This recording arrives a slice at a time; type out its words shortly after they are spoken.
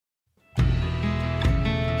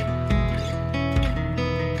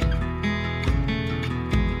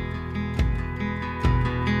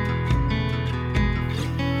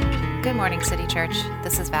Good morning, City Church.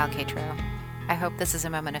 This is Val Catro. I hope this is a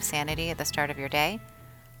moment of sanity at the start of your day,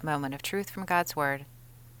 a moment of truth from God's Word,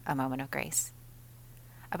 a moment of grace.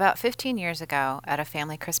 About 15 years ago, at a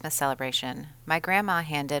family Christmas celebration, my grandma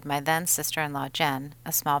handed my then sister-in-law Jen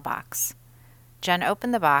a small box. Jen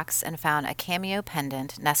opened the box and found a cameo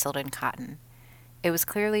pendant nestled in cotton. It was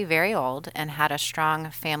clearly very old and had a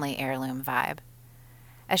strong family heirloom vibe.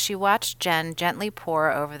 As she watched Jen gently pore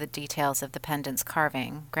over the details of the pendant's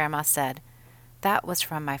carving, Grandma said, "That was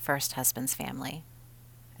from my first husband's family."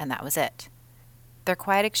 And that was it. Their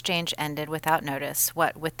quiet exchange ended without notice,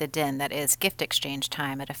 what with the din that is gift exchange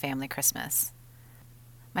time at a family Christmas.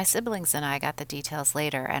 My siblings and I got the details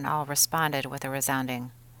later and all responded with a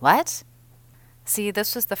resounding, "What?" See,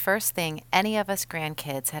 this was the first thing any of us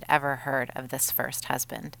grandkids had ever heard of this first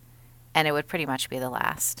husband, and it would pretty much be the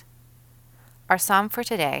last. Our psalm for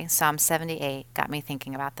today, Psalm 78, got me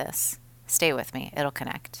thinking about this. Stay with me, it'll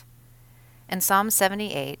connect. In Psalm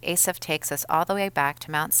 78, Asaph takes us all the way back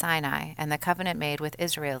to Mount Sinai and the covenant made with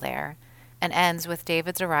Israel there, and ends with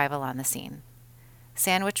David's arrival on the scene.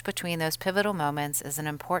 Sandwiched between those pivotal moments is an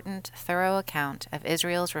important, thorough account of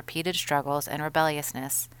Israel's repeated struggles and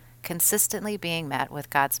rebelliousness, consistently being met with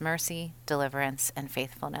God's mercy, deliverance, and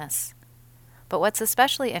faithfulness. But what's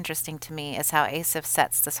especially interesting to me is how Asaph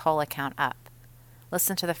sets this whole account up.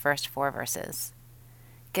 Listen to the first 4 verses.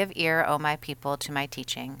 "Give ear, O my people, to my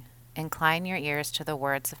teaching. Incline your ears to the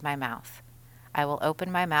words of my mouth. I will open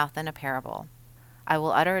my mouth in a parable. I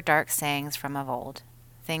will utter dark sayings from of old,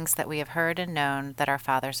 things that we have heard and known that our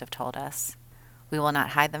fathers have told us. We will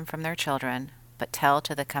not hide them from their children, but tell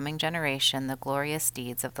to the coming generation the glorious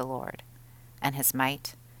deeds of the Lord, and his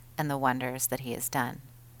might, and the wonders that he has done."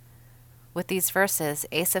 With these verses,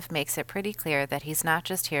 Asaph makes it pretty clear that he's not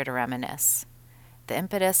just here to reminisce. The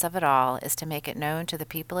impetus of it all is to make it known to the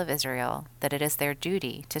people of Israel that it is their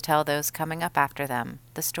duty to tell those coming up after them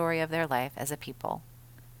the story of their life as a people.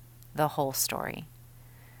 The whole story.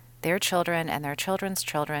 Their children and their children's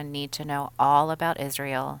children need to know all about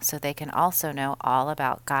Israel so they can also know all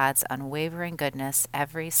about God's unwavering goodness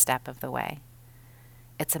every step of the way.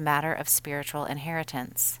 It's a matter of spiritual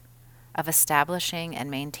inheritance, of establishing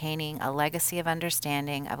and maintaining a legacy of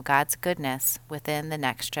understanding of God's goodness within the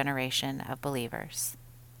next generation of believers.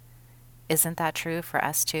 Isn't that true for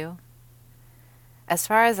us too? As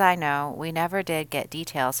far as I know, we never did get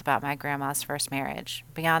details about my grandma's first marriage,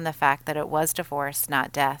 beyond the fact that it was divorce,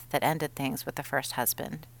 not death, that ended things with the first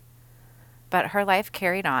husband. But her life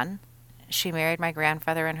carried on. She married my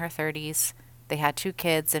grandfather in her 30s. They had 2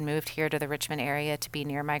 kids and moved here to the Richmond area to be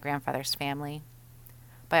near my grandfather's family.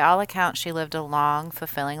 By all accounts, she lived a long,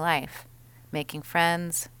 fulfilling life, making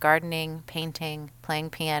friends, gardening, painting, playing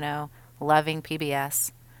piano, loving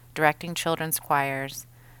PBS, directing children's choirs,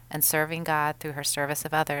 and serving God through her service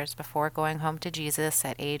of others before going home to Jesus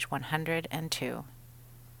at age 102.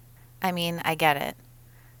 I mean, I get it.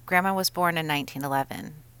 Grandma was born in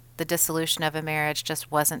 1911. The dissolution of a marriage just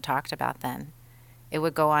wasn't talked about then. It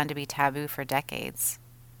would go on to be taboo for decades.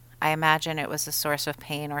 I imagine it was a source of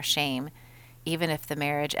pain or shame, even if the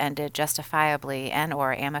marriage ended justifiably and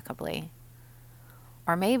or amicably.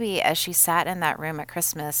 Or maybe as she sat in that room at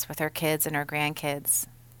Christmas with her kids and her grandkids,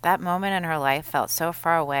 that moment in her life felt so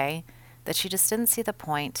far away that she just didn't see the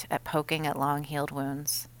point at poking at long-healed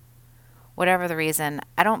wounds. Whatever the reason,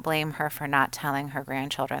 I don't blame her for not telling her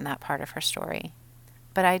grandchildren that part of her story.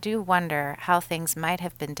 But I do wonder how things might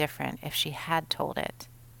have been different if she had told it.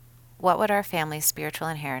 What would our family's spiritual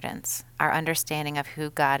inheritance, our understanding of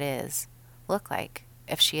who God is, look like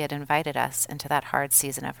if she had invited us into that hard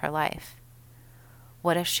season of her life?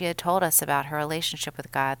 What if she had told us about her relationship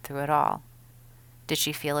with God through it all? Did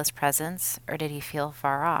she feel his presence, or did he feel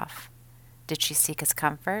far off? Did she seek his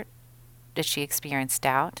comfort? Did she experience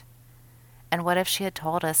doubt? And what if she had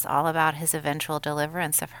told us all about his eventual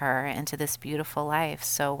deliverance of her into this beautiful life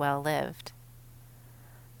so well lived?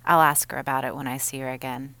 I'll ask her about it when I see her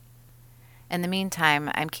again. In the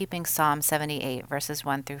meantime, I'm keeping Psalm 78, verses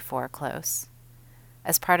 1 through 4 close.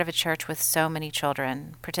 As part of a church with so many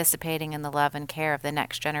children, participating in the love and care of the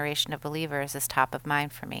next generation of believers is top of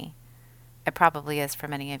mind for me. It probably is for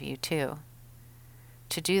many of you too.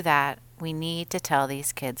 To do that, we need to tell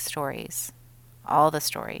these kids stories. All the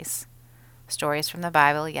stories. Stories from the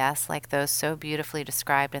Bible, yes, like those so beautifully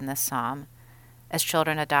described in this psalm. As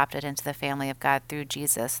children adopted into the family of God through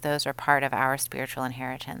Jesus, those are part of our spiritual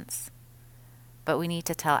inheritance. But we need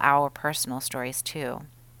to tell our personal stories too.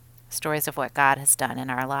 Stories of what God has done in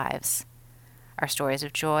our lives. Our stories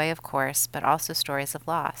of joy, of course, but also stories of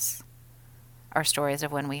loss. Our stories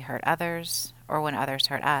of when we hurt others or when others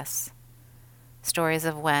hurt us. Stories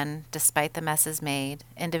of when, despite the messes made,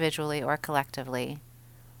 individually or collectively,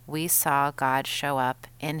 we saw God show up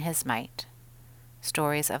in His might.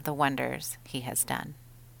 Stories of the wonders He has done.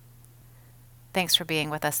 Thanks for being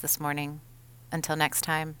with us this morning. Until next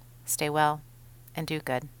time, stay well and do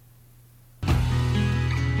good.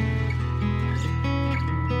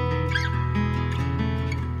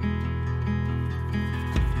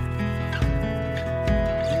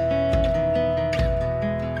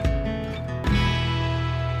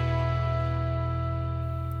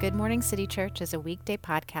 Good Morning City Church is a weekday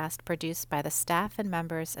podcast produced by the staff and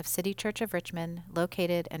members of City Church of Richmond,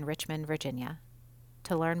 located in Richmond, Virginia.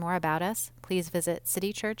 To learn more about us, please visit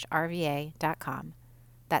citychurchrva.com.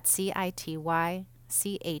 That's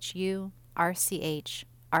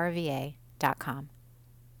citychurchrva.com.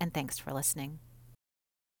 And thanks for listening.